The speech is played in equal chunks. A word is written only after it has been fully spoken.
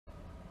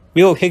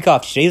We will kick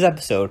off today's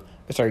episode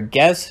with our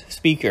guest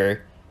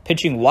speaker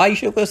pitching why you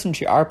should listen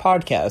to our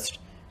podcast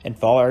and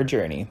follow our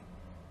journey.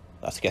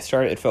 Let's get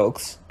started,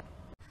 folks.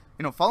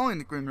 Following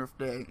the Green Roof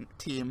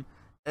team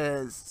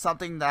is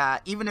something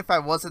that even if I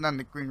wasn't on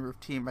the Green Roof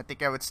team, I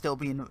think I would still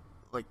be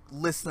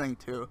listening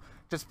to,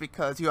 just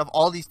because you have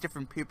all these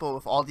different people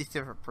with all these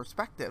different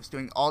perspectives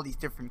doing all these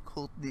different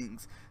cool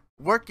things,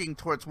 working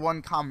towards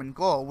one common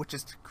goal, which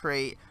is to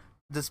create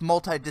this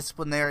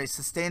multidisciplinary,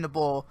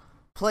 sustainable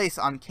place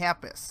on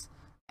campus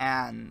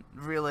and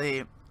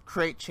really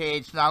create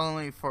change not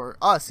only for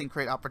us and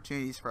create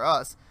opportunities for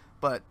us,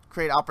 but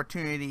create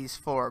opportunities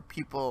for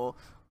people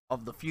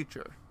of the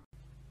future.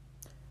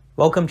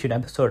 Welcome to an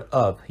episode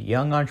of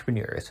Young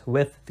Entrepreneurs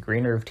with the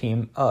Green Roof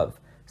team of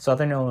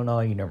Southern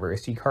Illinois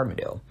University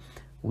Carbondale.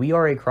 We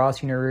are a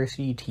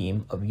cross-university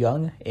team of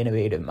young,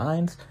 innovative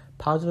minds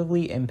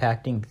positively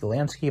impacting the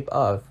landscape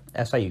of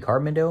SIU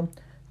Carbondale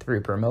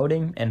through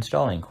promoting and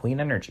installing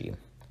clean energy.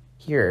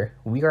 Here,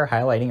 we are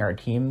highlighting our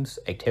team's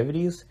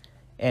activities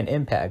and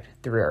impact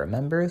through our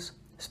members,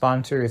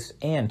 sponsors,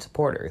 and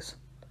supporters,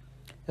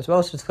 as well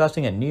as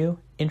discussing a new,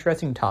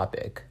 interesting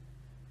topic.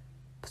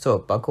 So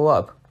buckle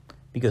up,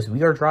 because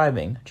we are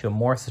driving to a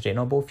more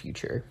sustainable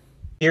future.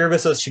 Here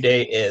with us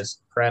today is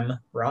Prem.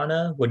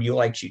 Rana, would you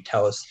like to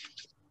tell us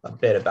a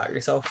bit about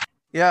yourself?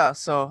 Yeah,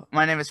 so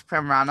my name is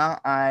Prem Rana.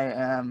 I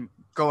am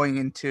going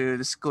into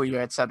the school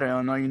year at Southern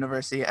Illinois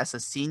University as a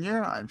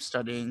senior. I'm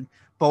studying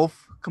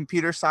both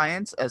computer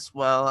science as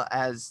well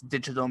as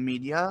digital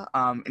media.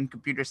 In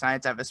computer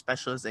science, I have a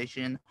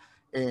specialization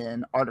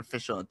in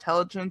artificial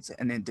intelligence,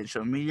 and in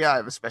digital media, I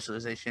have a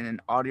specialization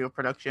in audio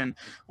production,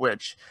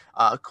 which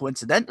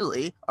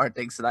coincidentally are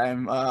things that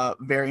I'm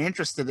very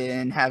interested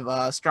in,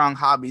 have strong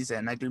hobbies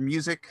in. I do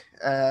music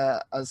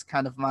as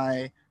kind of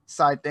my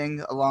side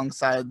thing,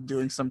 alongside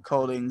doing some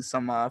coding,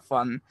 some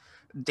fun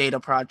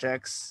data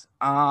projects,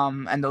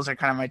 and those are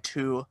kind of my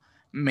two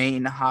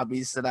main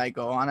hobbies that I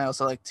go on. I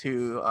also like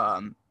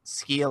to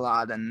ski a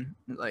lot and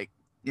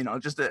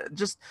just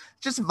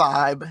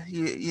vibe,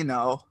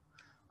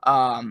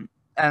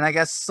 and I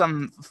guess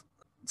some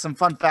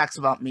fun facts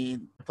about me.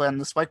 I play on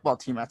the spike ball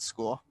team at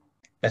school.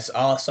 That's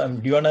awesome.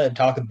 Do you want to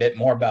talk a bit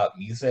more about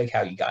music,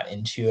 how you got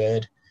into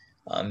it?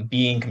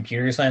 Being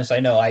computer science, I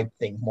know I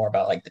think more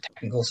about like the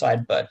technical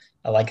side, but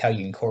I like how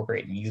you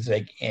incorporate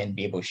music and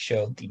be able to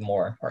show the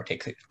more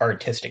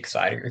artistic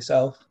side of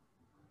yourself.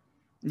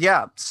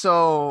 Yeah,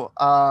 so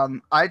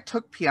I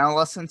took piano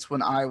lessons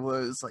when I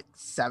was like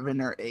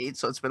 7 or 8,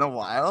 so it's been a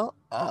while.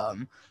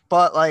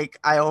 But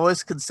I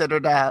always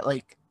considered that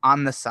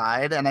on the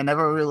side, and I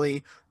never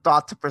really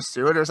thought to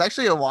pursue it. There was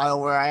actually a while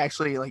where I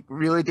actually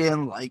really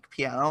didn't like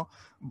piano,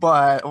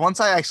 but once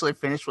I actually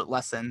finished with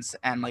lessons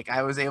and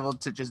I was able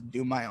to just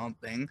do my own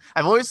thing,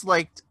 I've always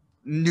liked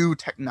new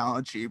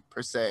technology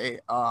per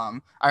se.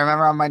 I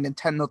remember on my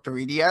Nintendo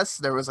 3DS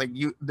there was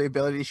the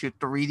ability to shoot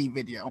 3D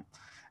video,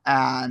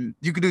 and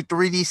you could do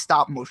 3D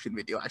stop motion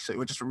video actually,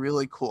 which is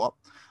really cool.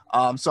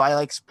 So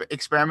I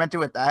experimented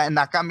with that, and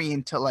that got me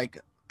into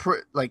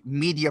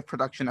media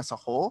production as a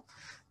whole.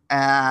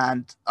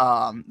 And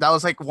that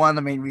was one of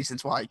the main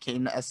reasons why I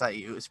came to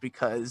SIU, is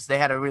because they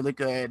had a really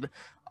good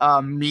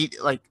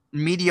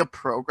media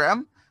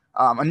program.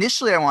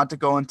 Initially I wanted to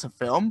go into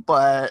film,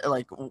 but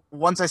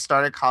once I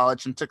started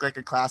college and took a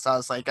class, I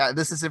was like,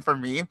 this isn't for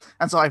me.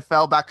 And so I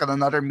fell back on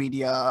another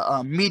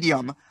media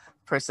medium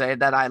per se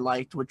that I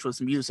liked, which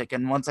was music.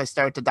 And once I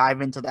started to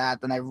dive into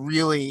that, then I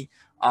really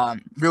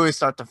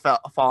start to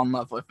fall in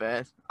love with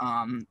it.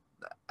 In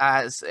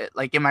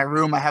my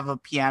room, I have a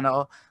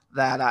piano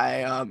that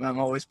I'm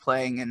always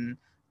playing, and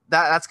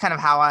that's kind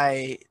of how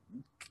I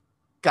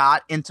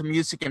got into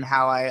music and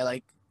how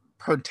I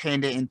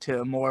pertained it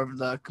into more of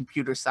the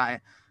computer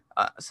science,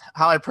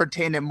 how I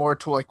pertained it more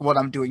to what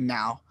I'm doing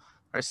now,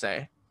 per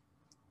se.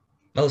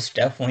 Most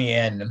definitely.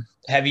 And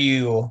have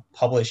you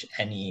published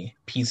any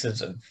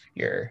pieces of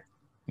your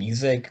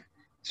music?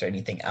 Is there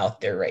anything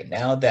out there right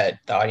now that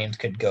the audience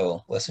could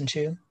go listen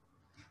to?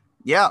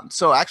 Yeah,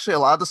 so actually, a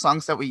lot of the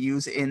songs that we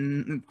use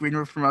in Green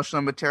Roof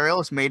promotional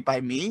material is made by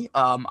me.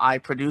 I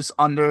produce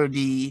under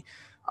the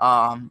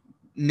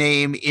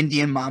name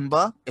Indian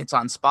Mamba. It's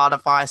on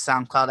Spotify,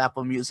 SoundCloud,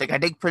 Apple Music. I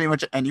think pretty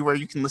much anywhere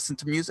you can listen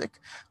to music,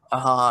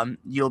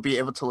 you'll be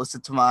able to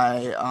listen to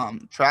my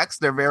tracks.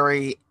 They're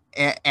very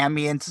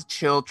ambient,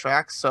 chill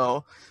tracks.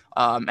 So,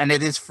 and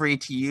it is free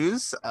to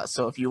use.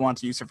 So if you want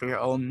to use it for your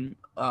own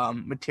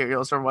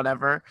materials or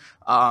whatever,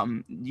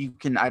 you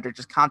can either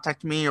just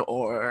contact me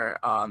or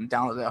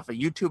download it off of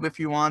YouTube if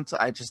you want.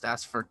 I just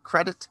ask for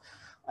credit,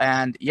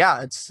 and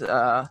yeah, it's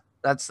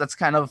that's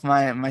kind of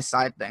my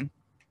side thing.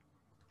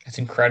 It's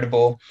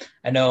incredible.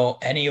 I know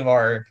any of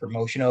our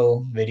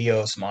promotional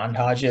videos,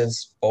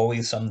 montages,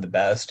 always some of the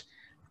best.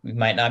 We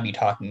might not be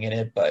talking in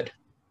it, but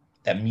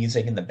that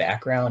music in the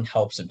background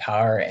helps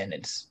empower, and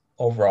it's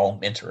overall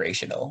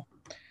inspirational.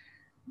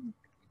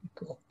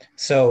 Cool.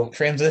 So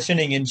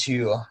transitioning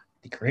into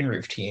the Green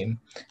Roof team,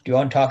 do you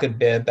want to talk a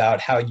bit about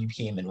how you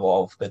became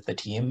involved with the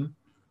team?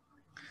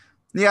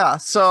 Yeah,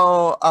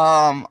 so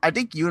I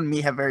think you and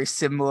me have very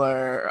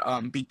similar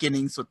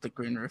beginnings with the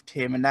Green Roof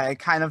team, and that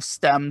kind of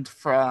stemmed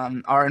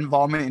from our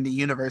involvement in the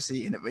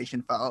University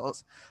Innovation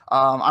Fellows.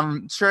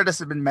 I'm sure this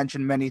has been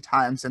mentioned many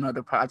times in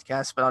other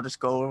podcasts, but I'll just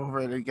go over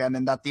it again.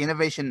 And that the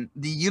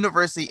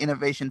University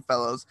Innovation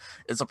Fellows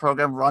is a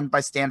program run by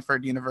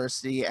Stanford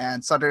University,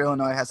 and Southern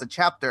Illinois has a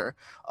chapter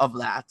of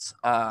that,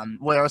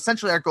 where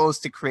essentially our goal is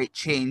to create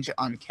change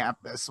on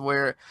campus,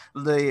 where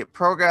the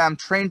program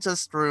trains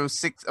us through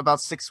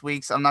about 6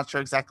 weeks. I'm not sure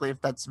exactly if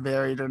that's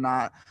varied or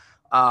not.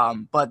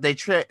 But they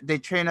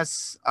train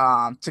us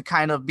to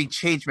kind of be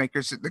change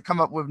makers, to come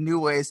up with new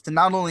ways to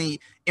not only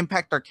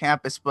impact our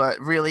campus, but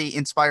really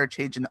inspire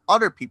change in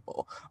other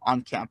people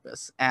on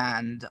campus.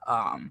 And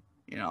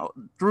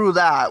through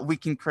that, we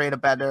can create a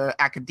better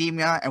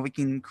academia and we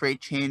can create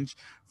change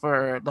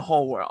for the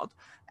whole world.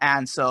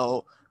 And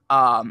so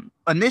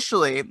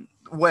initially,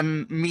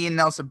 when me and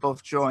Nelson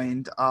both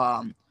joined,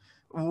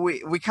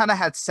 we kind of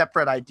had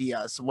separate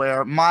ideas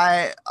where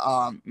my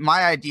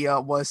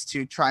idea was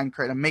to try and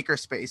create a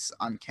makerspace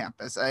on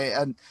campus,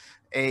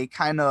 a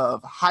kind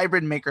of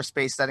hybrid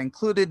makerspace that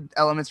included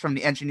elements from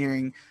the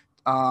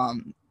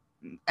um,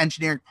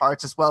 engineering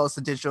parts as well as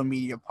the digital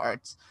media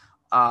parts.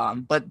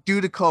 But due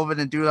to COVID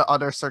and due to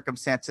other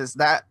circumstances,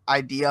 that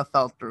idea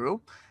fell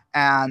through.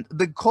 And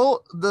the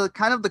core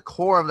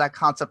of that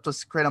concept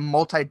was to create a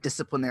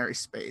multidisciplinary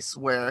space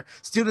where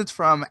students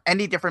from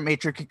any different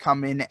major could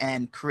come in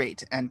and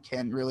create and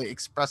can really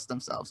express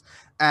themselves.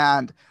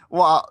 And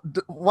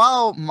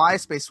while my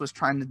space was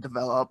trying to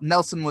develop,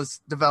 Nelson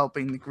was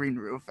developing the Green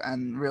Roof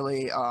and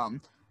really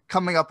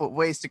coming up with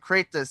ways to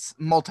create this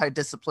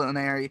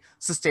multidisciplinary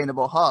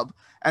sustainable hub.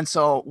 And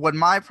so when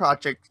my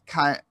project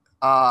kind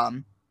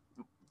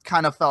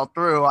of fell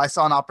through, I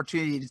saw an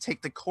opportunity to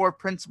take the core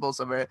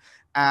principles of it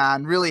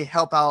and really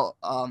help out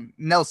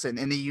Nelson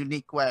in a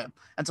unique way.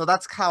 And so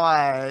that's how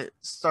I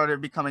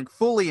started becoming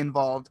fully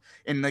involved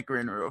in the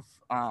Green Roof.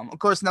 Of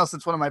course,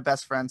 Nelson's one of my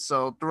best friends.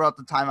 So throughout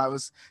the time, I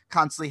was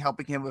constantly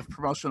helping him with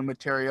promotional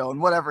material and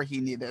whatever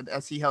he needed,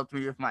 as he helped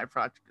me with my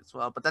project as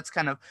well. But that's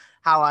kind of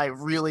how I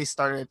really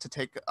started to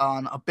take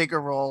on a bigger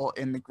role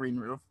in the Green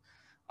Roof.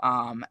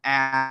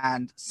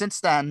 And since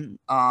then,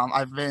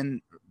 I've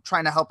been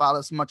trying to help out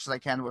as much as I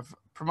can with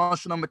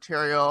promotional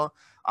material,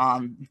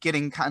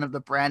 getting kind of the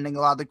branding. A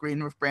lot of the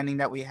Green Roof branding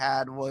that we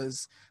had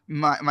was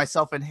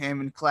myself and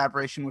him in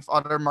collaboration with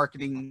other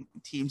marketing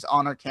teams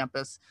on our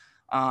campus.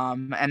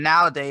 And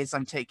nowadays,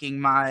 I'm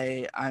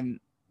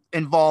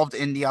involved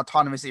in the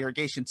autonomous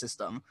irrigation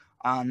system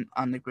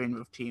on the Green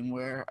Roof team,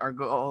 where our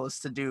goal is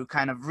to do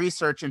kind of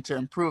research into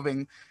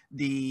improving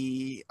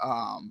the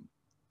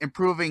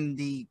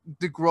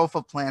growth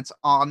of plants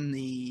on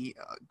the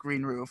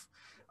Green Roof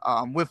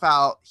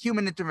without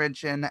human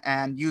intervention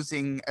and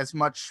using as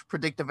much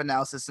predictive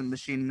analysis and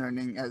machine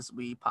learning as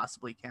we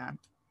possibly can.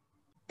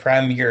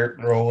 Prem, your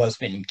role has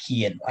been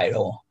key and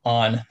vital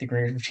on the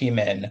Green Roof team,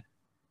 and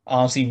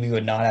honestly, we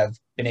would not have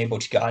been able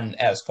to gotten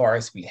as far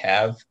as we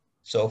have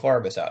so far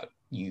without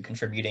you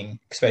contributing,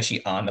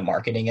 especially on the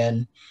marketing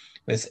end.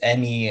 With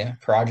any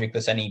project,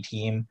 with any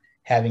team,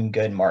 having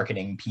good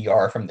marketing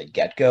PR from the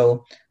get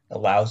go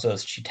allows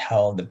us to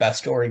tell the best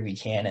story we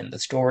can and the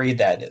story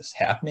that is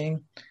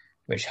happening,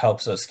 which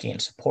helps us gain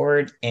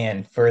support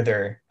and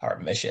further our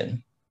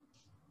mission.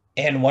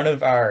 And one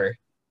of our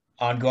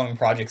ongoing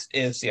projects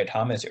is the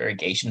autonomous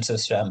irrigation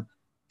system,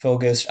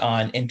 focused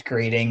on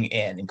integrating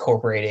and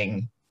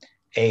incorporating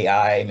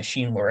AI,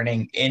 machine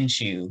learning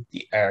into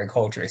the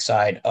agriculture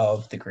side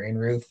of the Green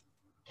Roof.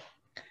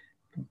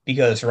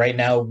 Because right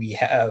now we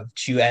have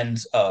two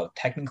ends of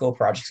technical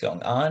projects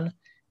going on,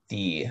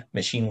 the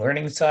machine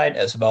learning side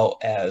as well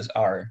as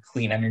our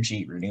clean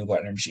energy, renewable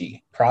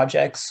energy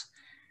projects,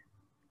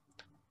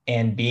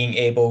 and being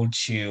able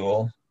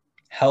to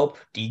help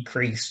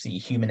decrease the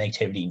human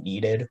activity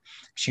needed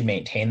to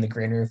maintain the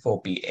green roof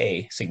will be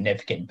a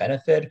significant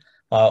benefit,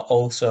 while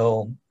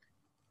also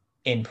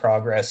in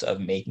progress of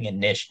making a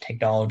niche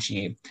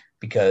technology,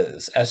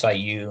 because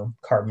SIU,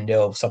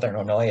 Carbondale, Southern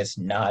Illinois is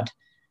not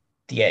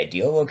the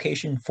ideal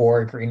location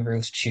for green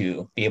roofs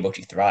to be able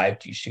to thrive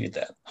due to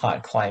the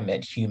hot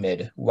climate,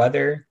 humid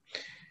weather.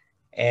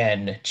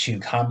 And to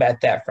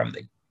combat that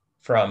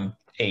from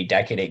a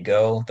decade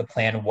ago, the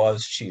plan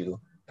was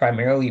to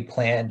primarily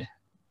plant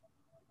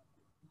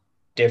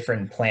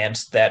different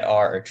plants that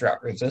are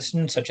drought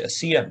resistant, such as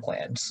sedum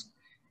plants,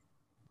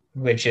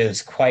 which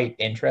is quite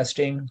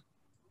interesting.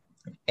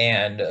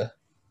 And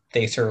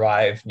they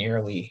survive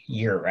nearly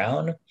year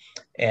round.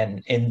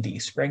 And in the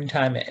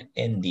springtime and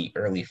in the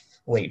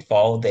late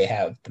fall, they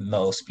have the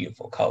most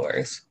beautiful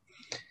colors.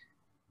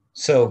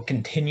 So,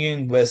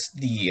 continuing with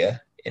the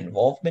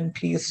involvement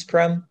piece,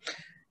 Prem,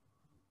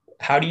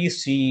 how do you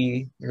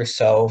see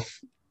yourself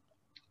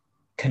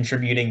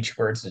contributing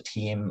towards the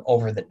team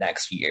over the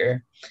next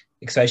year,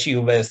 especially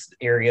with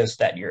areas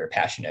that you're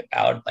passionate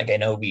about? Like I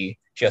know we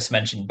just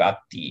mentioned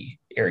about the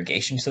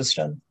irrigation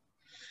system.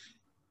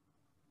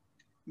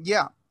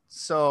 Yeah.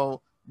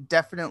 So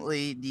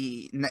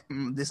definitely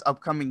this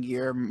upcoming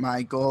year,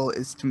 my goal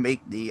is to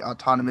make the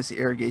autonomous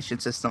irrigation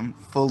system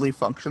fully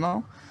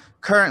functional.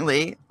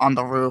 Currently, on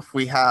the roof,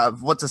 we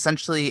have what's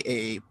essentially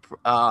a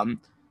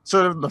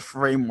sort of the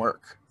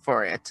framework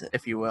for it,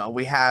 if you will.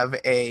 We have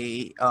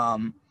a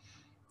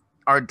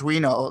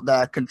Arduino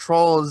that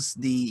controls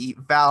the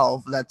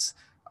valve that's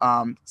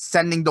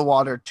sending the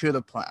water to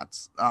the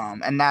plants,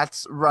 and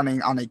that's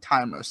running on a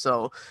timer.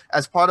 So,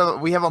 as part of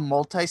it, we have a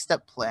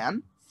multi-step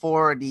plan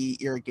for the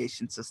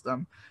irrigation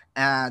system,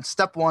 and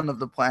step one of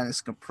the plan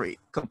is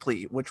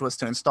complete, which was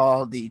to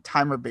install the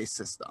timer-based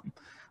system.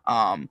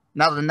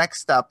 Now, the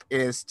next step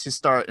is to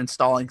start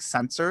installing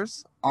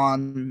sensors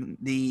on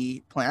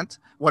the plant,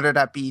 whether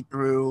that be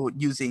through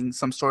using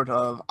some sort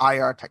of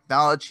IR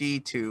technology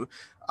to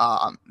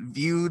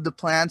view the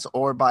plants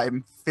or by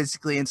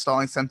physically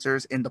installing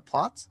sensors in the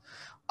plots.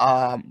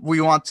 We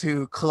want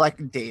to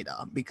collect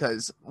data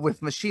because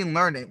with machine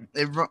learning,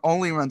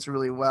 only runs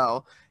really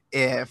well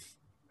if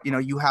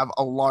you have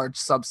a large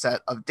subset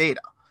of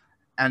data.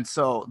 And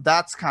so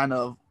that's kind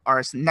of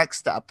our next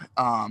step.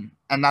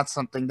 And that's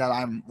something that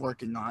I'm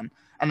working on.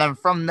 And then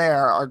from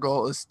there, our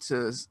goal is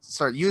to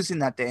start using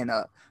that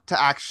data to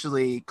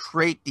actually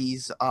create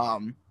these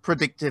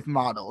predictive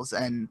models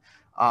and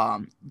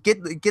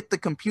get the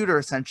computer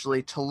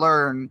essentially to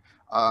learn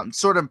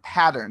sort of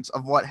patterns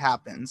of what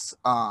happens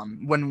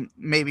when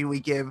maybe we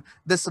give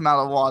this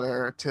amount of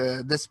water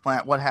to this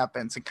plant, what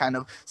happens, and kind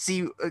of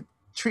see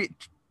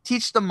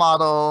teach the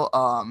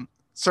model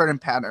certain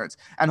patterns,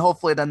 and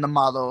hopefully then the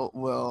model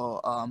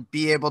will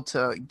be able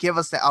to give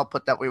us the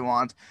output that we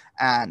want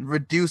and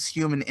reduce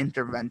human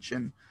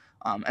intervention.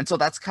 And so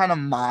that's kind of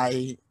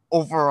my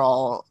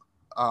overall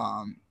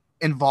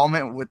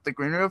involvement with the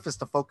green roof, is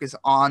to focus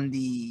on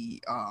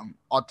the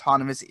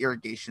autonomous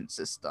irrigation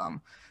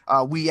system.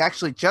 We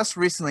actually just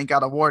recently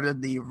got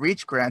awarded the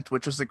REACH grant,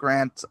 which was a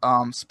grant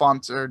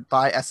sponsored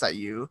by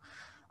SIU,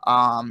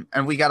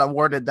 and we got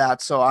awarded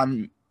that. So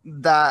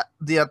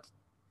the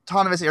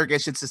autonomous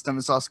irrigation system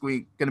is also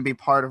going to be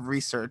part of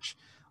research,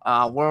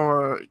 where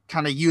we're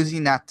kind of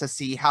using that to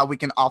see how we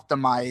can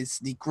optimize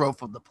the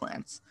growth of the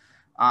plants.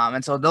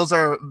 And so those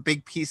are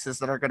big pieces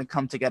that are going to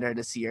come together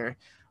this year.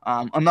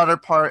 Another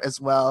part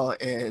as well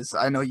is,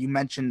 I know you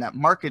mentioned that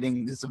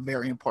marketing is a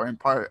very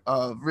important part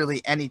of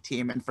really any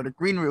team. And for the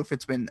Green Roof,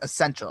 it's been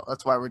essential.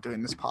 That's why we're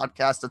doing this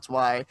podcast. That's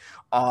why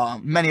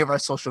many of our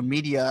social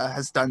media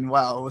has done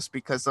well. It was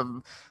because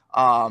of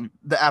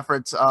the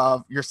efforts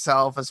of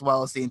yourself as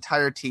well as the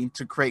entire team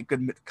to create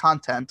good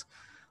content.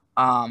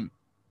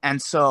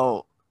 And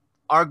so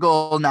our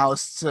goal now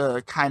is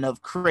to kind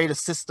of create a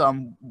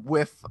system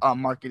with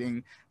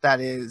marketing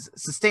that is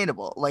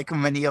sustainable, like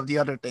many of the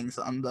other things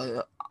on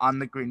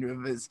the Green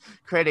Roof, is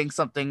creating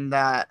something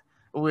that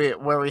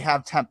where we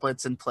have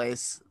templates in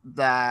place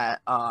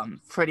that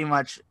pretty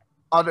much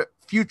other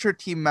future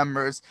team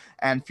members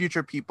and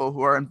future people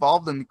who are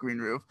involved in the Green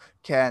Roof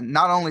can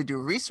not only do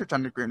research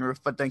on the Green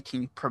Roof, but then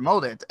can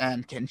promote it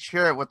and can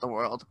share it with the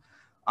world.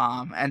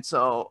 And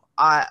so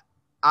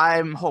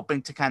I'm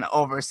hoping to kind of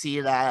oversee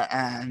that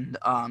and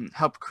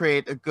help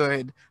create a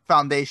good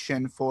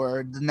foundation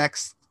for the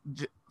next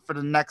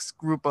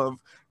group of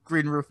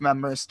Green Roof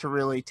members to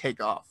really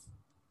take off.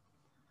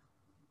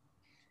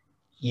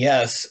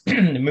 Yes,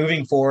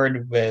 moving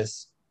forward with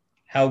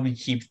how we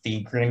keep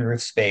the green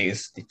roof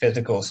space, the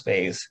physical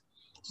space,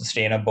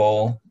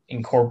 sustainable,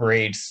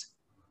 incorporates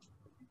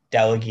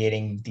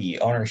delegating the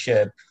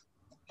ownership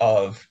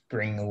of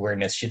bringing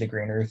awareness to the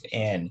green roof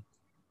and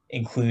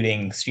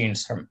including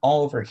students from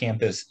all over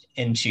campus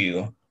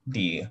into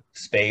the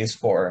space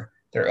for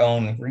their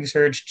own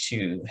research,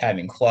 to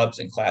having clubs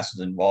and classes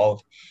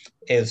involved,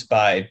 is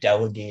by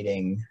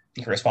delegating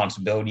the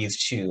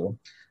responsibilities to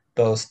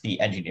both the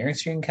engineering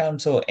student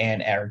council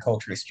and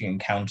agriculture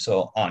student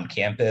council on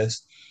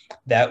campus.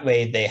 That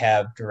way they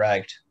have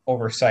direct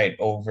oversight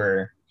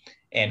over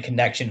and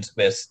connections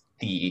with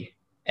the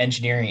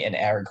engineering and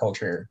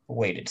agriculture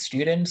related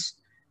students,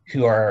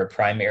 who are our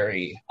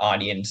primary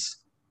audience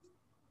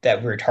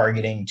that we're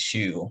targeting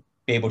to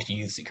be able to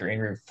use the green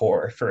roof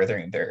for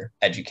furthering their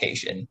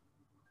education.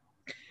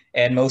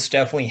 And most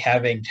definitely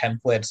having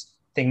templates,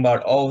 thinking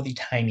about all the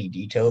tiny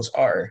details,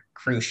 are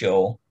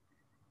crucial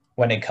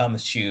when it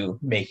comes to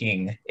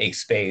making a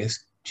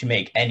space to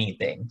make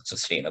anything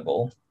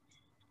sustainable,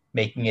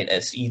 making it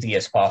as easy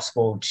as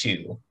possible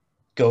to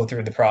go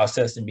through the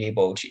process and be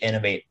able to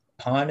innovate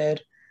upon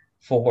it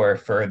for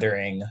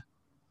furthering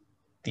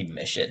the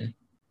mission.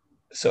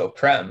 So,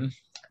 Prem,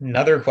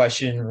 another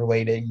question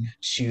relating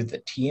to the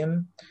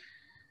team.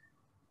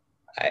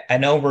 I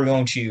know we're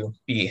going to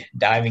be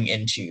diving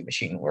into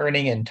machine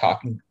learning and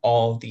talking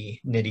all the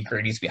nitty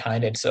gritties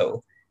behind it.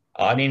 So,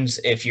 audience,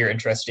 if you're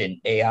interested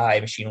in AI,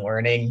 machine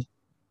learning,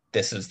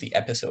 this is the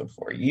episode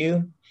for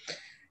you.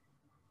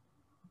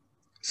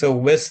 So,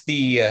 with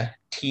the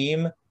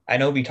team, I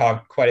know we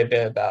talked quite a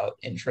bit about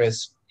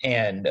interest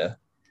and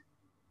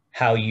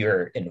how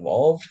you're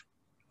involved.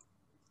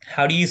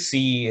 How do you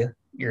see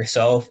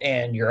yourself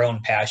and your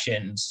own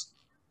passions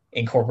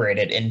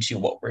incorporated into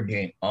what we're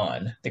doing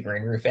on the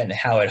Green Roof and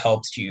how it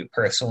helps you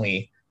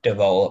personally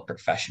develop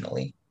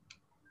professionally.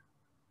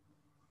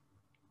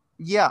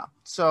 Yeah.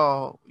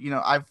 So,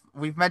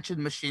 we've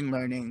mentioned machine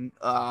learning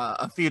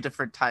a few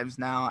different times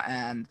now,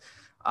 and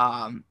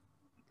um,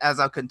 as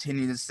I'll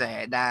continue to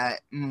say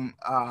that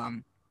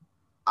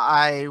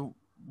I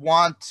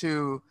want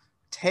to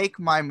take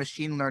my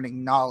machine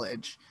learning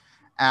knowledge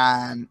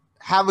and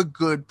have a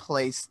good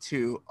place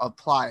to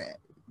apply it,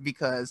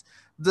 because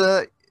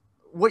the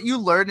what you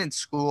learn in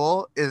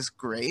school is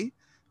great,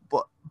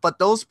 but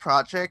those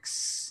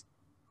projects,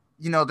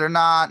 they're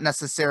not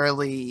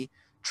necessarily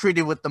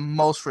treated with the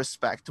most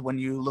respect when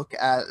you look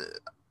at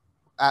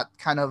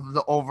kind of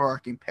the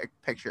overarching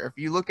picture. If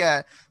you look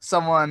at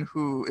someone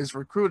who is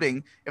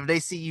recruiting, if they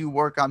see you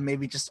work on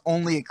maybe just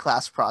only a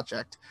class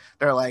project,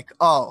 they're like,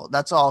 oh,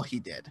 that's all he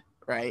did,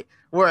 right?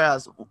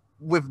 Whereas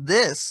with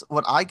this,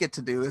 what I get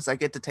to do is I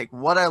get to take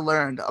what I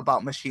learned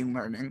about machine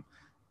learning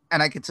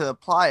and I get to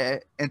apply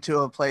it into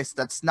a place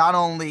that's not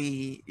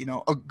only,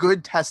 a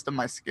good test of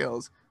my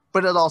skills,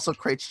 but it also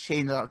creates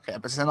change on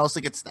campus and also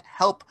gets to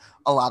help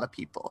a lot of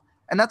people.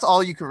 And that's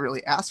all you can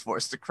really ask for,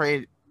 is to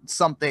create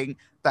something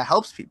that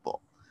helps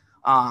people.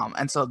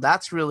 And so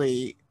that's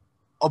really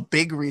a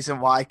big reason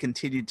why I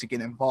continue to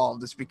get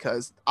involved, is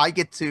because I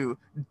get to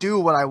do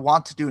what I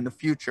want to do in the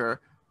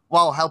future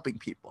while helping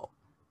people.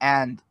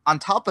 And on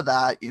top of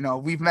that,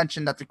 we've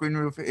mentioned that the Green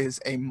Roof is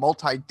a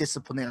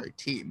multidisciplinary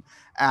team.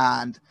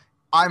 And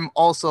I'm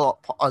also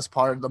as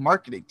part of the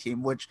marketing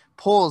team, which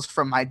pulls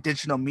from my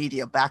digital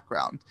media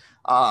background.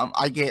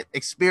 I get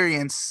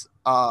experience.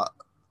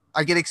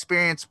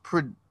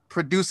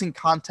 Producing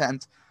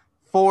content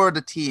for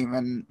the team,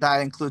 and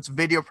that includes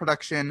video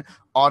production,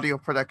 audio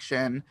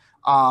production.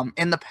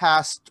 In the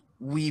past,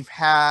 we've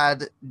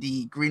had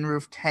the Green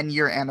Roof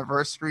 10-year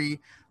anniversary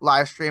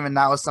live stream, and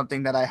that was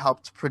something that I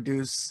helped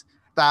produce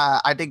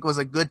that I think was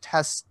a good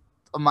test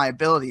of my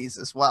abilities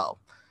as well,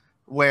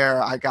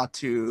 where I got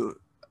to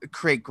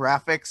create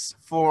graphics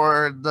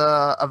for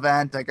the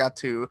event. I got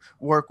to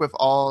work with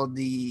all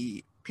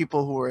the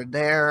people who were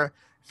there,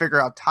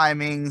 figure out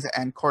timings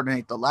and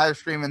coordinate the live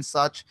stream and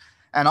such.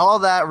 And all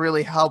that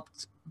really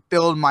helped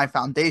build my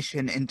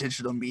foundation in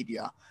digital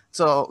media.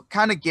 So,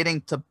 kind of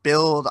getting to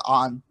build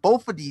on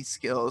both of these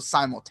skills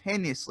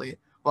simultaneously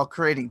while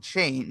creating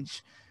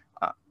change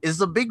is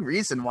a big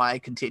reason why I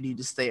continue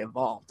to stay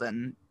involved.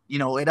 And,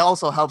 it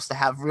also helps to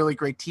have really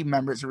great team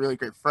members and really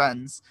great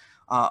friends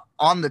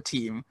on the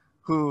team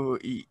who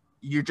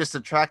you're just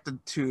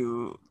attracted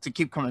to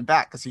keep coming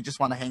back because you just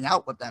want to hang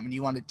out with them and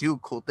you want to do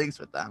cool things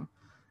with them.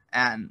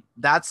 And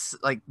that's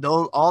like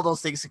all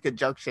those things in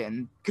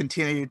conjunction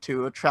continue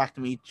to attract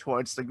me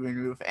towards the Green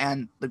Roof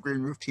and the Green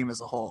Roof team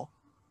as a whole.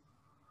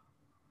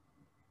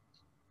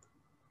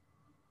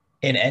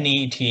 In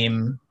any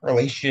team,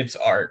 relationships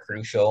are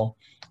crucial.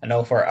 I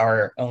know for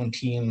our own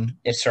team,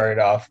 it started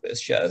off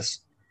as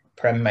just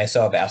Prem and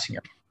myself asking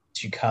her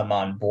to come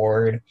on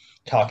board,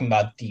 talking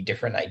about the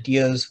different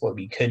ideas, what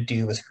we could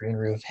do with Green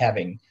Roof,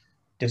 having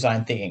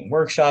design thinking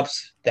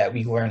workshops that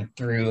we learned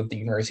through the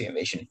University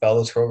Innovation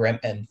Fellows Program,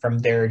 and from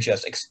there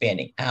just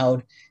expanding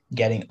out,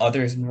 getting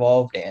others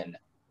involved, and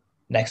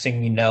next thing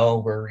we know,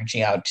 we're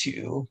reaching out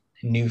to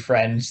new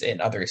friends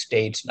in other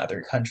states and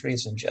other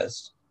countries and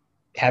just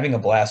having a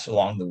blast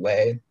along the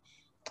way.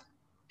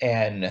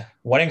 And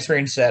one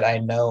experience that I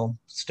know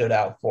stood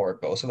out for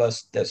both of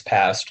us this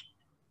past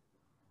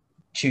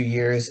 2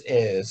 years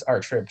is our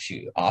trip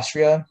to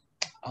Austria.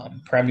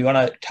 Prem, do you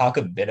want to talk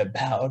a bit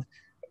about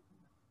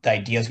the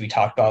ideas we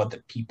talked about,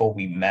 the people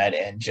we met,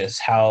 and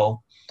just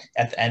how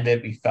at the end of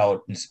it we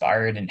felt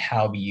inspired and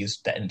how we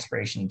used that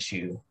inspiration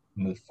to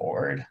move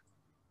forward?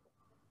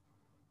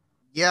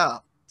 Yeah.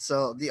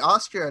 So the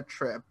Austria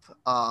trip,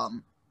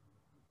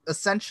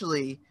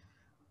 essentially,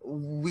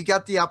 we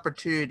got the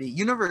opportunity.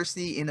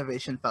 University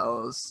Innovation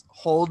Fellows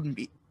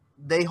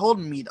they hold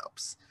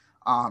meetups,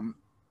 um,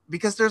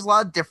 because there's a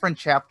lot of different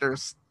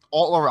chapters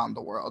all around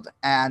the world,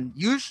 and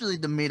usually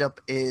the meetup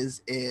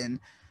is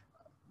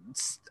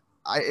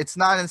it's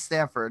not in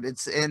Stanford.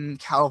 It's in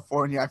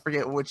California. I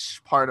forget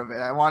which part of it.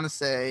 I want to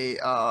say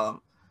San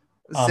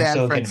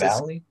Silicon Francisco,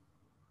 Valley.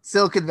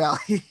 Silicon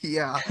Valley.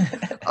 Yeah,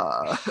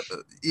 uh,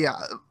 yeah.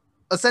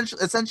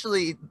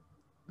 Essentially,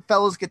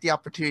 fellows get the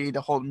opportunity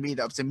to hold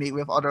meetups and meet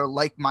with other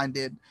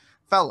like-minded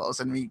fellows,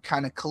 and we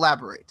kind of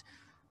collaborate.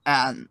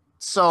 And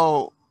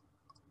so,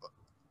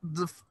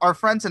 our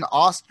friends in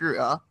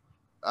Austria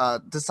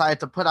decided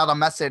to put out a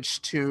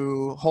message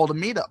to hold a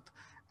meetup,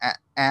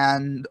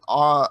 and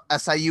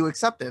SIU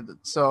accepted.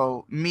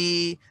 So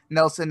me,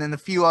 Nelson, and a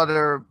few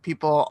other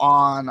people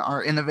on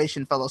our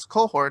Innovation Fellows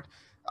cohort,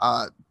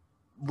 uh,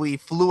 we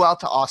flew out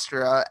to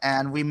Austria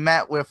and we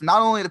met with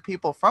not only the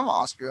people from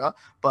Austria,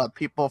 but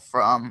people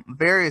from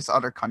various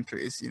other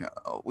countries.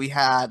 We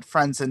had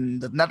friends in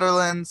the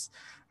Netherlands,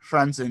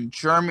 friends in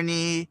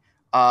Germany.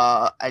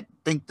 I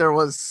think there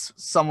was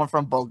someone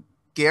from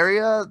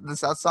Bulgaria.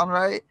 Does that sound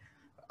right?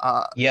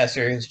 Uh, Yes,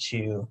 there's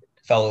two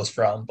fellows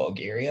from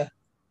Bulgaria.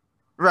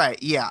 Right.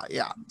 Yeah.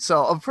 Yeah.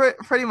 So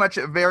pretty much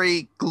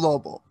very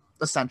global,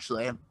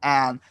 essentially,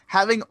 and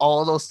having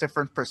all those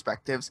different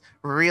perspectives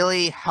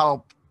really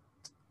help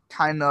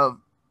kind of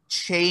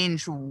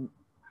change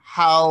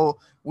how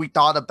we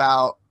thought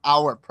about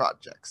our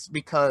projects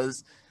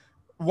because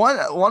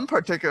one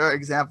particular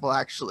example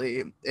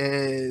actually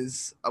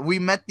is we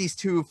met these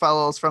two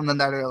fellows from the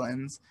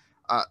Netherlands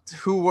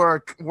who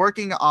were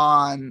working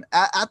on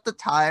at the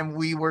time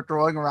we were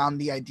throwing around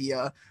the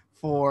idea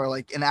for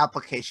like an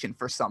application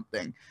for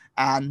something,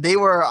 and they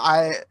were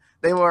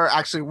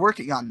actually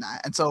working on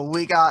that, and so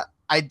we got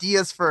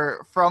ideas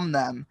for from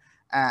them,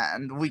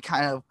 and we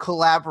kind of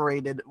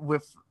collaborated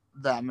with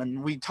them,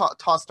 and we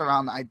tossed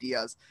around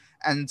ideas,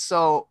 and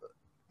so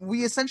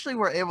we essentially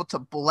were able to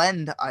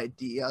blend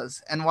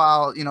ideas. And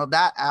while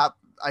that app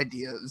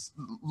idea is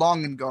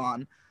long and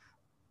gone,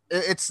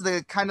 it's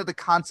the kind of the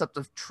concept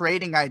of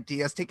trading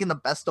ideas, taking the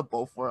best of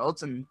both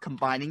worlds and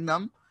combining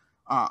them.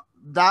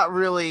 That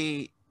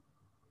really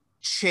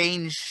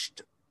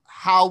changed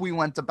how we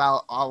went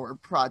about our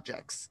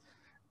projects.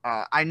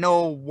 I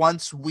know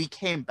once we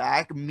came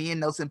back, me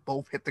and Nelson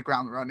both hit the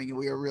ground running, and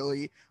we were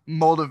really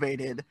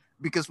motivated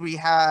because we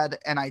had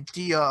an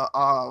idea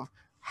of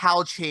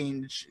how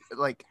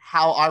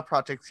our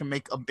project can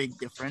make a big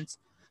difference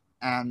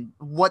and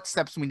what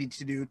steps we need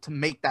to do to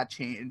make that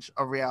change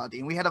a reality.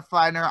 And we had a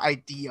finer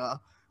idea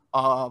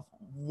of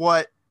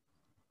what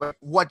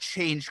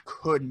change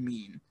could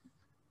mean.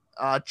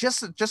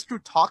 Just through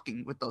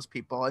talking with those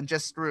people and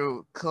just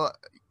through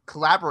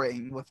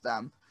collaborating with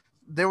them.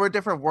 There were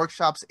different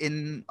workshops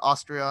in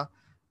Austria,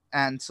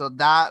 and so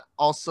that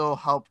also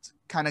helped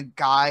kind of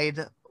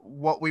guide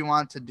what we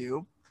want to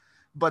do.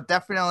 But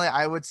definitely,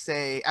 I would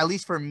say, at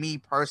least for me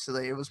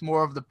personally, it was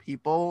more of the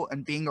people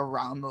and being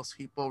around those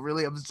people,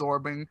 really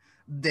absorbing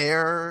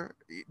their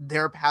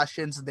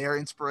passions, their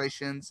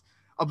inspirations,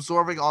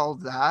 absorbing all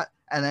of that,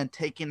 and then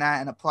taking that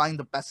and applying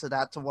the best of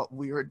that to what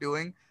we were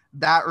doing.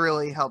 That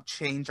really helped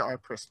change our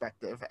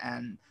perspective,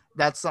 and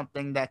that's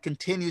something that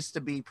continues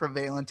to be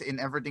prevalent in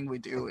everything we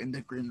do in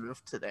the Green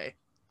Roof today.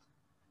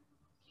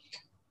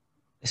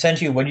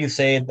 Essentially, would you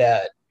say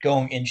that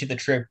going into the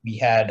trip, we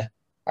had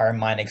our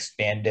mind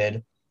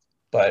expanded,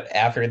 but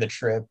after the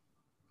trip,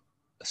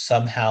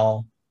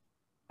 somehow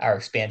our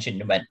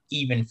expansion went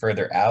even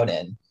further out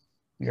and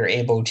we were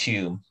able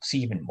to see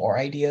even more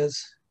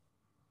ideas?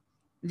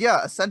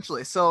 Yeah,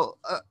 essentially. So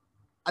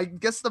I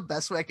guess the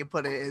best way I can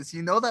put it is,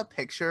 that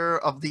picture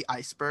of the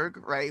iceberg,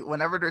 right?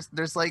 Whenever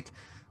there's like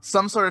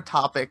some sort of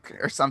topic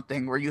or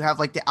something where you have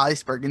like the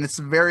iceberg, and it's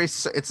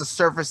a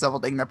surface level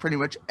thing that pretty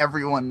much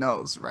everyone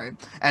knows, right?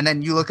 And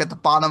then you look at the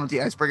bottom of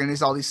the iceberg and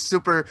there's all these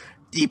super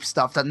deep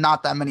stuff that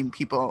not that many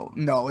people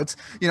know. It's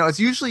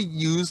usually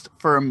used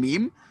for a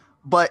meme,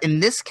 but in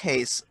this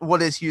case,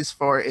 what it's used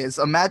for is,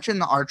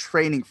 imagine our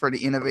training for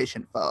the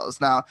innovation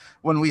fellows. Now,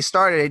 when we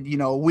started,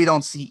 we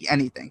don't see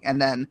anything.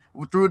 And then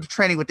through the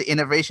training with the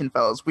innovation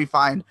fellows, we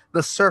find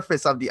the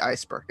surface of the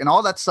iceberg. And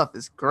all that stuff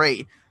is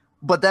great.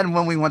 But then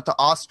when we went to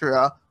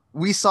Austria,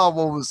 we saw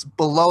what was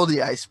below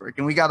the iceberg.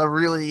 And we got a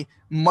really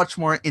much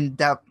more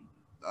in-depth,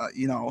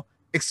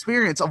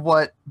 experience of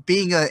what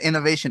being an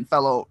innovation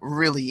fellow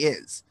really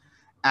is.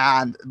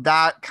 And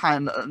that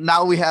kind of,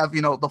 now we have,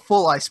 the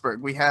full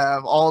iceberg. We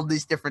have all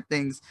these different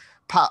things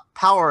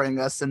powering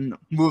us and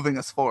moving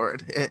us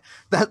forward.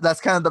 That's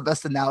kind of the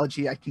best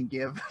analogy I can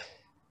give.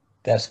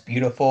 That's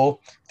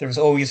beautiful. There's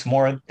always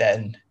more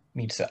than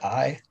meets the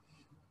eye.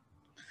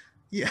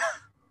 Yeah.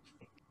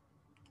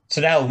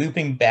 So now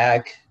looping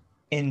back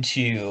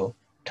into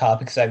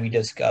topics that we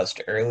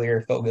discussed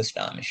earlier, focused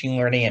on machine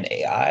learning and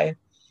AI.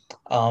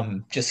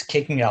 Just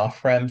kicking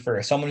off, Prem,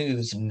 for someone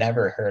who's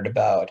never heard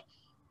about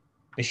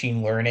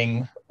machine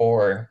learning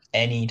or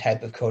any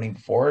type of coding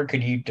before,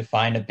 could you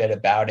define a bit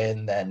about it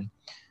and then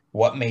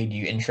what made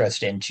you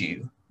interested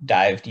to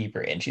dive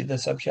deeper into the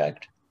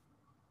subject?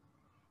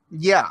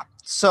 Yeah.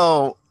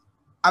 So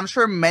I'm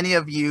sure many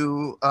of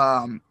you,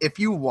 if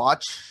you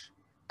watch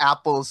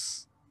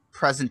Apple's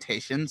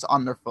presentations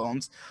on their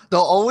phones, they'll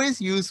always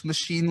use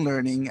machine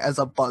learning as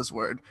a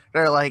buzzword.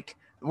 They're like,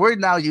 we're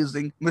now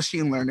using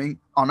machine learning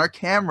on our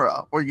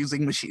camera. We're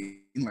using machine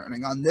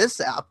learning on this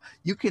app.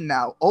 You can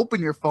now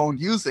open your phone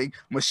using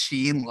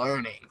machine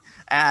learning.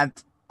 And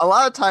a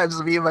lot of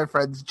times, me and my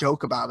friends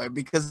joke about it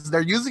because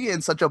they're using it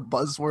in such a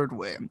buzzword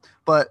way.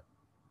 But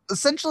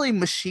essentially,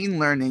 machine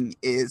learning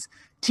is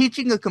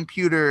teaching a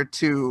computer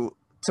to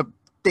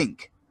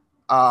think,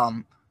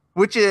 um,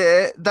 which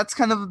is that's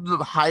kind of the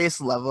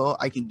highest level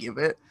I can give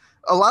it.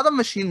 A lot of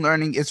machine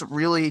learning is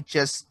really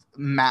just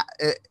math.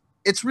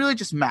 It's really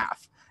just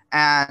math.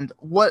 And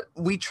what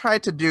we try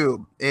to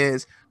do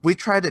is we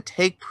try to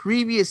take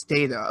previous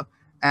data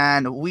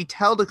and we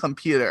tell the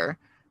computer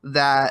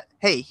that,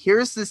 hey,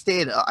 here's this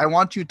data. I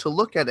want you to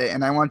look at it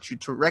and I want you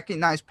to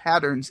recognize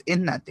patterns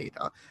in that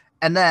data.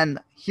 And then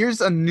here's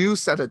a new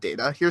set of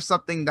data. Here's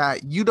something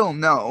that you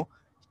don't know.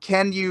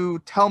 Can you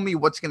tell me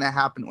what's going to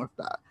happen with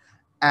that?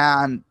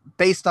 And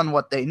based on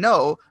what they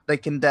know, they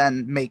can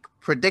then make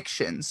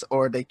predictions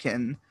or they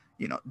can,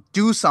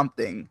 do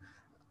something.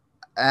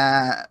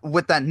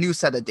 with that new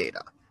set of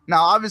data.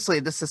 Now, obviously,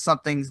 this is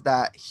something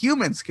that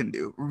humans can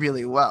do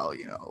really well.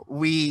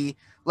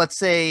 Let's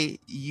say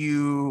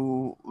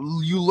you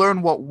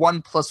learn what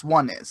 1 plus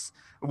 1 is.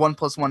 1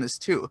 plus 1 is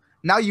 2.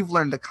 Now you've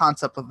learned the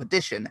concept of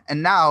addition,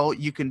 and now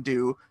you can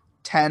do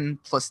 10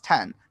 plus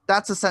 10.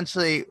 That's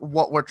essentially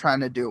what we're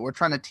trying to do. We're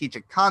trying to teach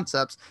it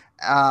concepts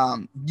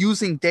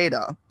using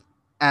data,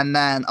 and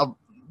then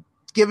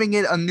giving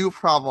it a new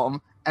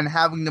problem and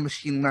having the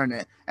machine learn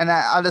it. And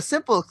at a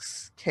simple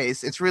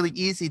case, it's really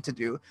easy to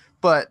do.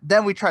 But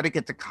then we try to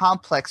get to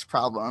complex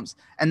problems,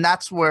 and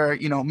that's where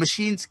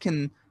machines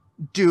can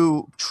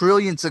do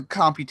trillions of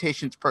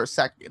computations per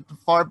second,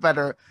 far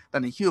better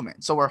than a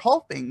human. So we're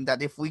hoping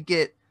that if we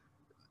get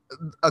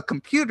a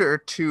computer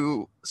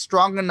to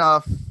strong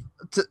enough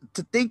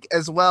to think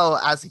as well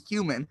as a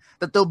human,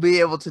 that they'll be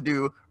able to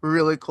do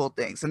really cool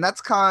things. And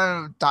that's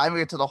kind of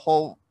diving into the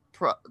whole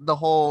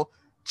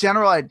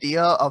general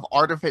idea of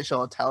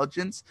artificial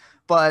intelligence.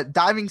 But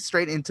diving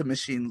straight into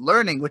machine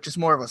learning, which is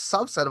more of a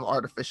subset of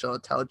artificial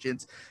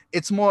intelligence,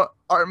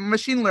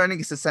 machine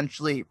learning is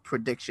essentially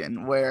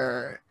prediction,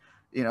 where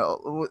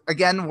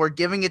again, we're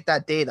giving it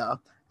that data,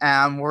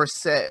 and we're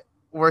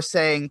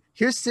saying,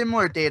 here's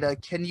similar data,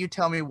 can you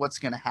tell me what's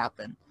going to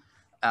happen?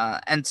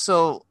 And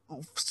so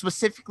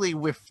specifically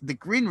with the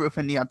green roof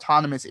and the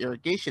autonomous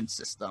irrigation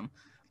system,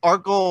 our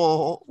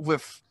goal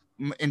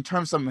in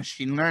terms of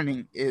machine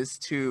learning is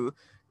to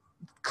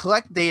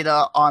collect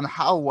data on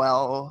how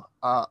well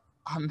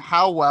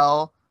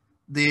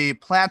the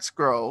plants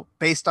grow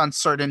based on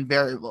certain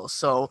variables.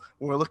 So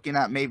we're looking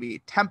at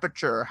maybe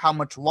temperature, how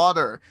much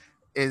water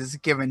is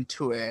given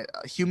to it,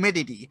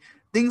 humidity,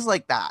 things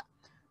like that.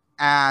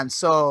 And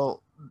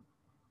so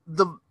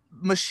the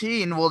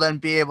machine will then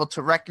be able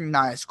to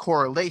recognize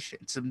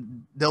correlations,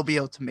 and they'll be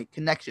able to make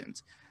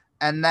connections.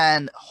 And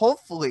then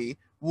hopefully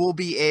we'll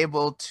be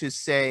able to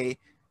get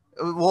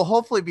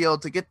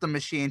the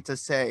machine to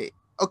say,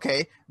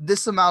 okay,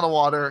 this amount of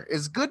water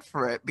is good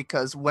for it,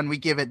 because when we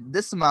give it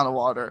this amount of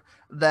water,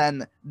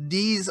 then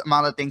these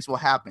amount of things will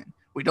happen.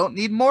 We don't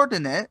need more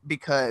than it,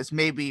 because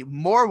maybe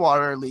more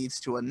water leads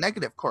to a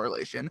negative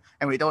correlation,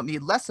 and we don't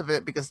need less of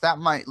it because that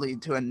might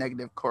lead to a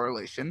negative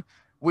correlation.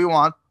 We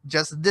want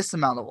just this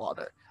amount of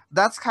water.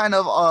 That's kind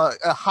of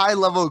a high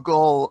level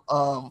goal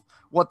of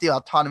what the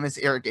autonomous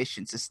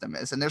irrigation system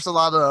is. And there's a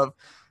lot of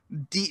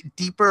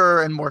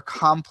deeper and more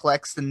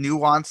complex and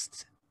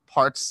nuanced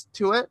parts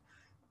to it.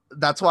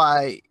 That's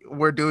why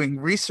we're doing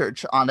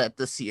research on it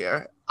this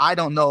year. I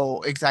don't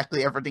know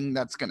exactly everything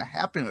that's going to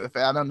happen with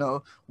it. I don't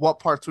know what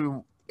parts we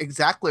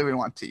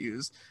want to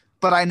use,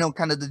 but I know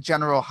kind of the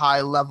general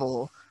high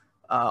level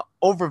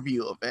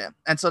overview of it.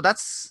 And so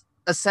that's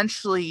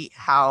essentially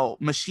how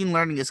machine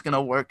learning is going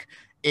to work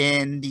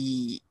in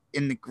the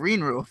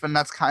green roof. And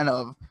that's kind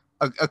of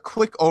a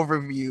quick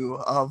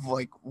overview of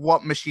like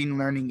what machine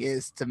learning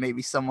is to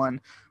maybe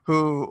someone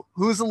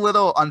who's a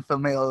little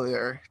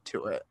unfamiliar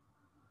to it.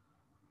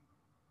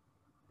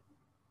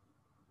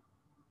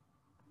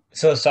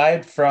 So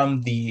aside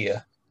from the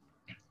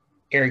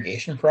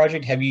irrigation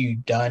project, have you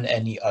done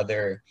any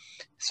other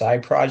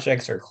side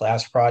projects or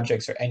class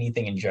projects or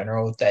anything in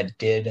general that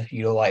did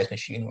utilize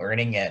machine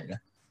learning, and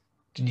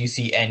did you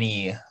see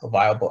any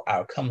viable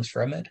outcomes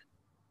from it?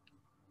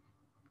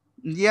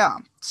 Yeah.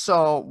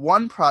 So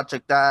one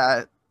project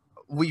that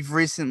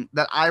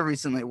I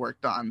recently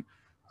worked on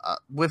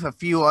with a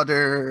few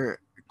other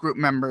group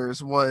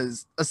members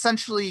was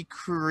essentially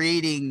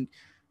creating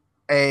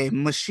a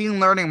machine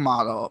learning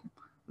model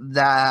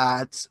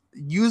that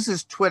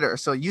uses Twitter.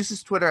 So it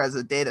uses Twitter as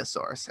a data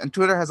source, and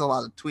Twitter has a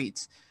lot of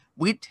tweets.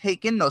 We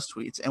take in those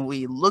tweets and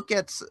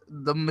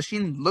the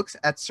machine looks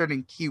at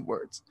certain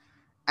keywords,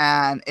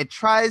 and it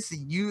tries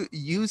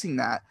using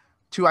that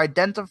to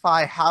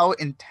identify how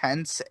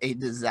intense a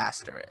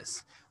disaster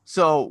is.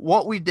 So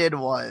what we did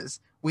was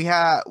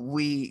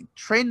we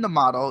trained the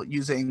model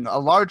using a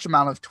large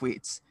amount of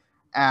tweets,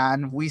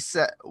 and we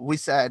said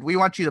we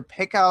want you to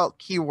pick out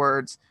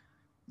keywords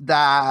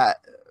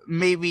that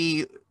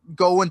maybe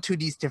go into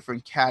these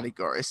different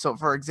categories. So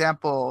for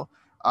example,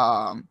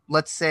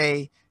 let's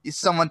say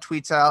someone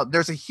tweets out,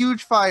 there's a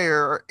huge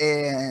fire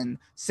in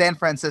San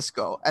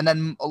Francisco, and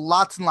then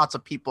lots and lots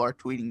of people are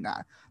tweeting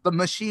that. The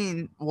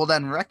machine will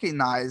then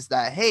recognize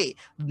that, hey,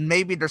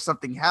 maybe there's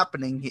something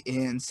happening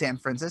in San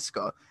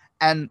Francisco.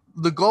 And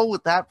the goal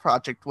with that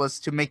project was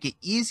to make it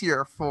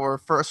easier for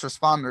first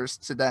responders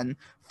to then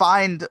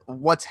find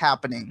what's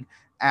happening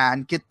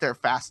and get there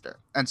faster.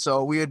 And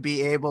so we would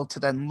be able to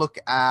then look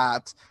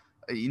at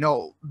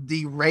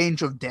the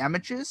range of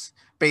damages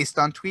based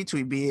on tweets.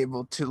 We'd be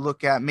able to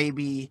look at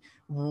maybe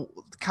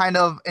kind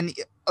of an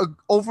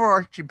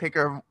overarching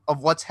picture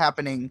of what's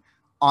happening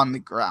on the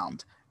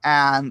ground.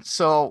 And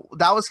so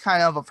that was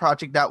kind of a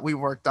project that we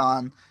worked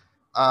on.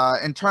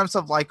 In terms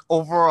of like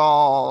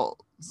overall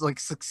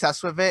like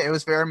success with it, it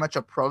was very much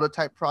a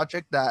prototype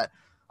project that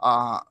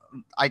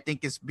I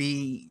think is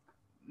being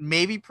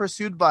maybe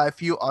pursued by a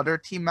few other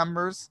team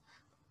members.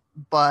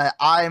 but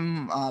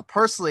I'm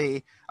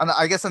personally, and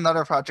I guess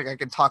another project I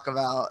could talk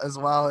about as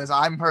well is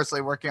I'm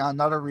personally working on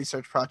another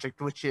research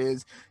project, which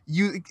is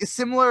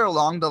similar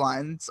along the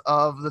lines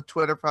of the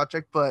Twitter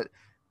project, but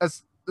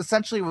as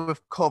essentially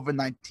with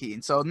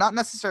COVID-19. So not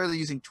necessarily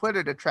using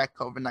Twitter to track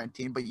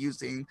COVID-19, but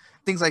using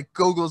things like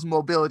Google's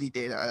mobility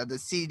data, the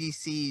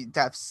CDC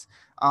deaths,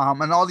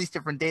 and all these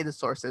different data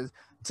sources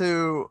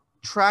to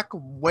track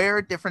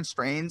where different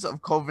strains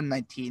of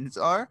COVID-19s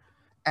are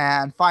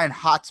and find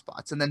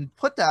hotspots and then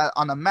put that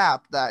on a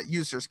map that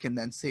users can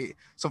then see.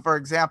 So, for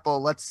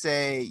example, let's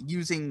say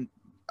using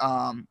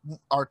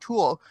our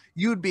tool,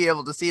 you'd be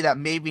able to see that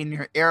maybe in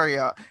your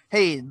area,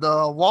 hey, the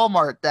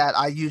Walmart that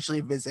I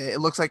usually visit,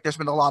 it looks like there's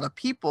been a lot of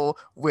people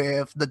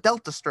with the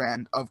Delta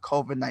strand of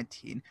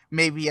COVID-19.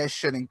 Maybe I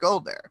shouldn't go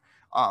there.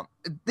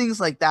 Things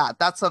like that.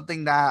 That's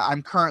something that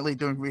I'm currently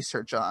doing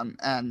research on,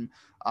 and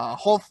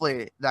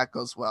hopefully that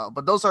goes well.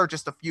 But those are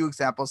just a few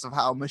examples of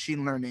how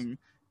machine learning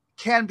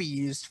can be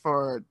used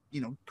for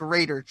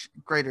greater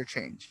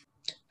change.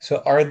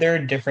 So, are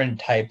there different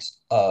types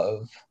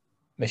of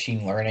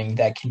machine learning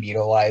that can be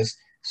utilized,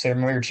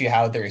 similar to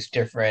how there's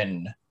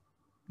different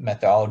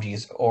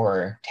methodologies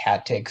or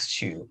tactics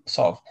to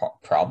solve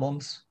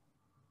problems?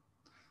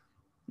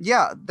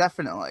 Yeah,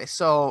 definitely.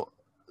 So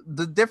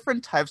the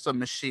different types of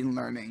machine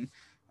learning,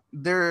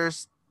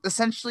 there's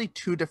essentially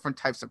two different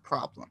types of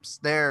problems.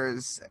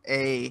 There's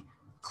a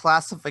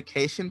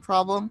classification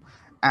problem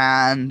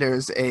and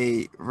there's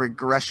a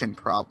regression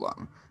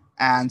problem.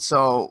 And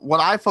so what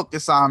I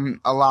focus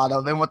on a lot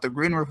of and what the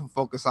green group will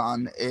focus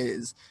on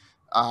is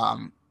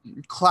um,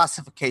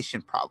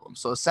 classification problem.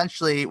 So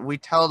essentially we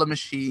give the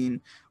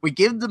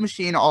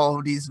machine all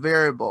of these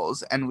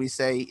variables and we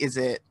say, is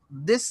it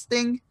this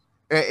thing?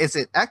 Is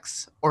it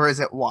X or is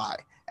it Y?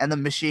 And the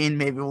machine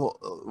maybe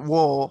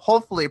will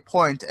hopefully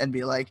point and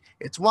be like,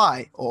 it's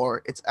Y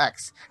or it's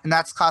X. And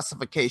that's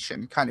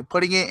classification, kind of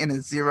putting it in a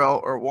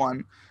 0 or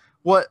 1.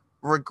 What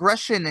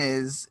regression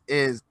is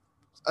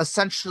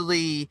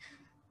essentially,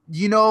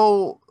 you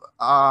know,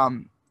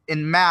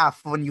 in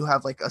math, when you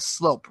have like a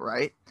slope,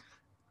 right?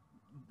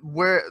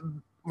 Where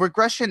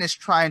regression is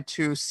trying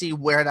to see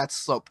where that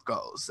slope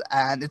goes,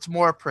 and it's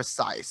more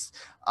precise,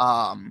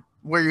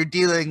 where you're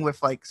dealing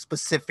with like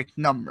specific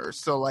numbers.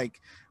 So like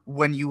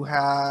when you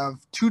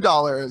have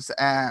 $2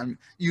 and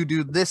you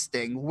do this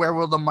thing, where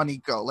will the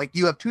money go? Like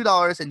you have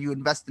 $2 and you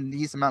invest in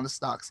these amount of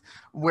stocks,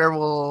 where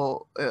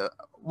will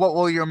what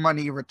will your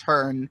money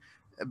return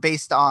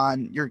based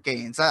on your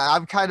gains?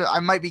 I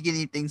might be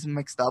getting things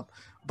mixed up,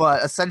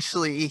 but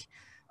essentially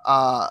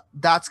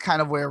that's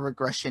kind of where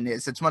regression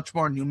is. It's much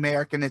more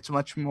numeric and it's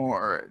much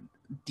more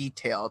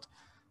detailed.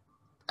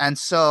 And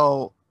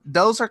so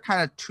those are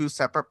kind of two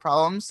separate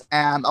problems.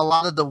 And a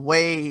lot of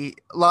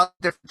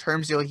different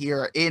terms you'll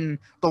hear in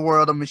the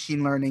world of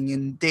machine learning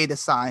and data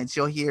science,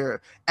 you'll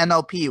hear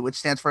NLP, which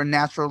stands for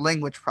natural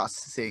language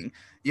processing.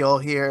 You'll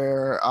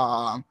hear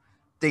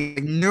the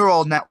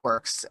neural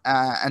networks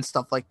and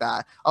stuff like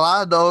that. A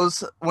lot of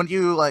those, when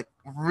you like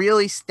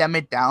really stem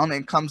it down,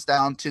 it comes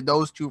down to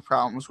those two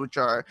problems, which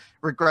are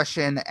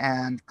regression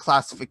and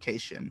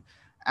classification.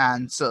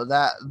 And so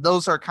that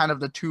those are kind of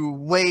the two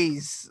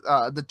ways,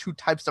 the two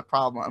types of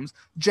problems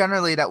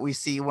generally that we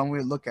see when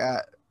we look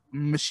at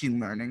machine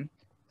learning.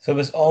 So,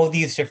 with all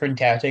these different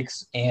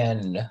tactics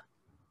and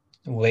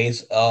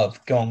ways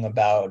of going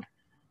about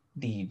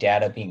the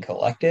data being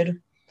collected,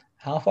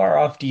 how far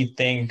off do you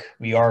think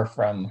we are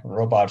from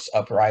robots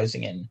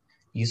uprising and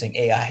using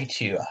AI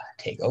to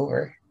take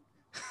over?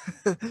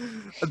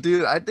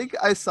 Dude, I think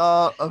I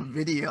saw a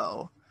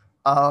video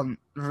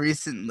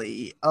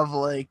recently of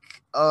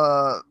like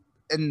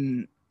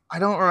and I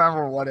don't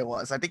remember what it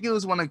was. I think it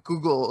was one of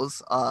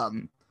Google's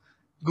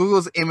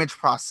image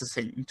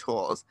processing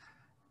tools.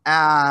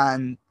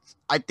 And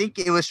I think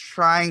it was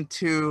trying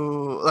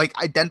to like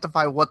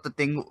identify what the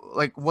thing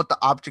like what the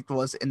object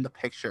was in the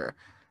picture.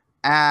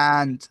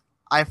 And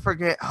I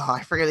forget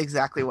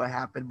exactly what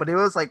happened, but it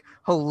was like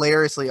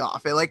hilariously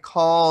off. It like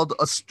called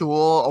a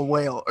stool a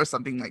whale or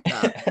something like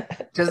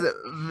that. Just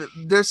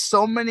there's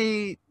so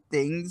many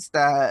things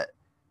that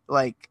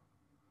like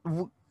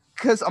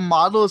because a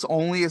model is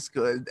only as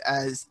good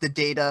as the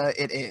data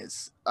it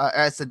is,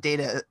 as the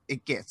data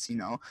it gets.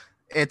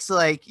 It's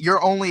like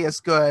you're only as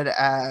good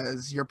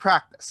as your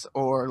practice,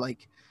 or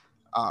like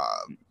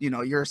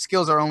your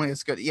skills are only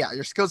as good. Yeah,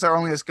 your skills are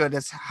only as good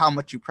as how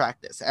much you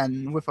practice.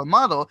 And with a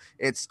model,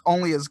 it's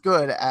only as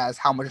good as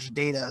how much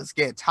data it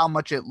gets, how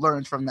much it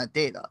learns from that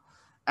data.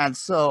 And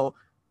so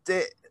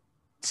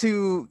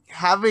to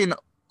having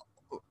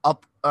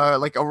up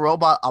like a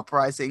robot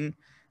uprising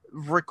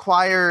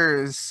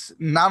requires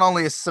not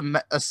only a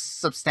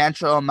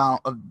substantial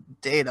amount of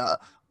data,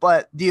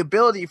 but the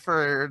ability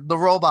for the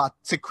robot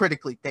to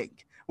critically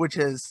think, which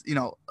is,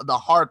 the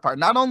hard part.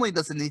 Not only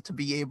does it need to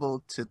be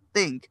able to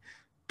think,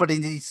 but it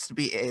needs to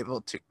be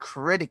able to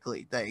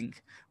critically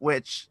think,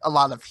 which a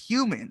lot of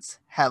humans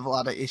have a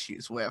lot of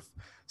issues with.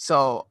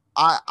 So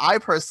I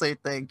personally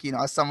think,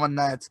 as someone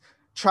that's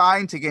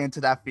trying to get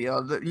into that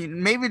field.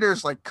 Maybe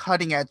there's like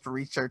cutting edge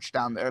research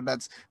down there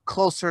that's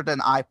closer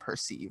than I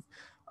perceive.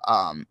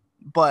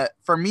 But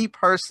for me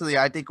personally,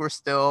 I think we're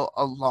still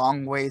a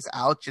long ways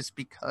out, just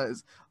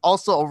because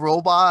also a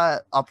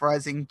robot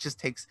uprising just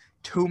takes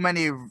too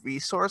many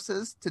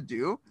resources to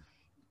do,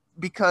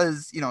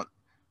 because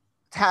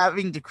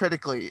having to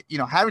critically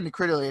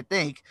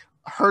think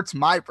hurts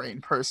my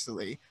brain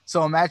personally.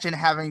 So imagine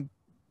having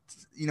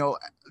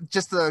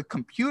just a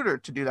computer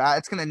to do that.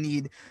 It's going to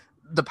need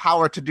the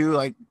power to do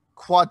like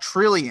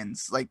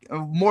quadrillions, like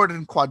more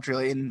than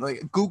quadrillion,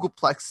 like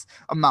googolplex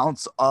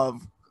amounts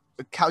of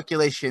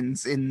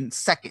calculations in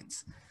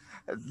seconds,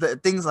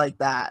 things like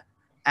that.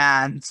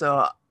 And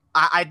so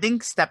I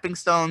think stepping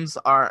stones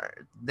are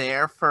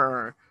there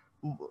for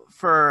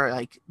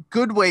like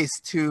good ways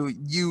to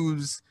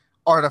use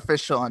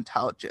artificial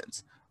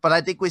intelligence. But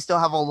I think we still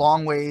have a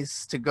long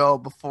ways to go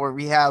before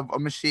we have a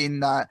machine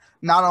that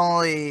not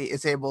only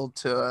is able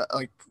to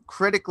like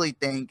critically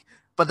think,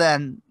 but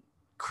then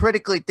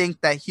critically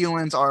think that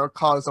humans are a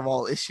cause of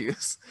all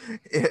issues,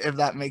 if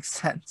that makes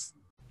sense.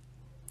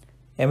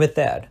 And with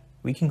that,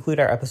 we conclude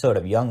our episode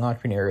of Young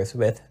Entrepreneurs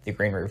with the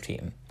Green Roof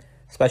team.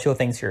 Special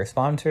thanks to your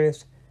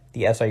sponsors,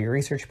 the SIU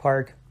Research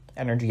Park,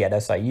 Energy at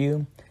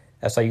SIU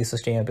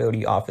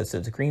Sustainability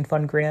Office's Green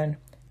Fund Grant,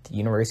 the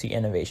University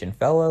Innovation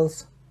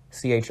Fellows,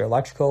 CH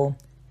Electrical,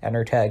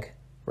 Enertech,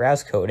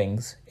 Raz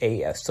Coatings,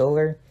 AES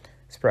Solar,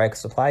 Sprague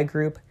Supply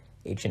Group,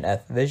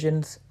 H&F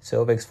Visions,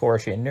 Silvix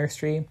Forestry and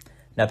Nursery,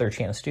 Nether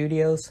Chance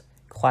Studios,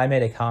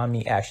 Climate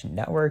Economy Action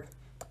Network,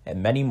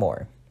 and many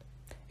more.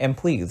 And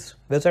please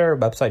visit our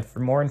website for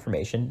more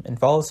information and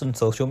follow us on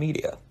social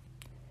media.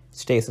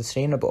 Stay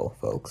sustainable,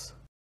 folks.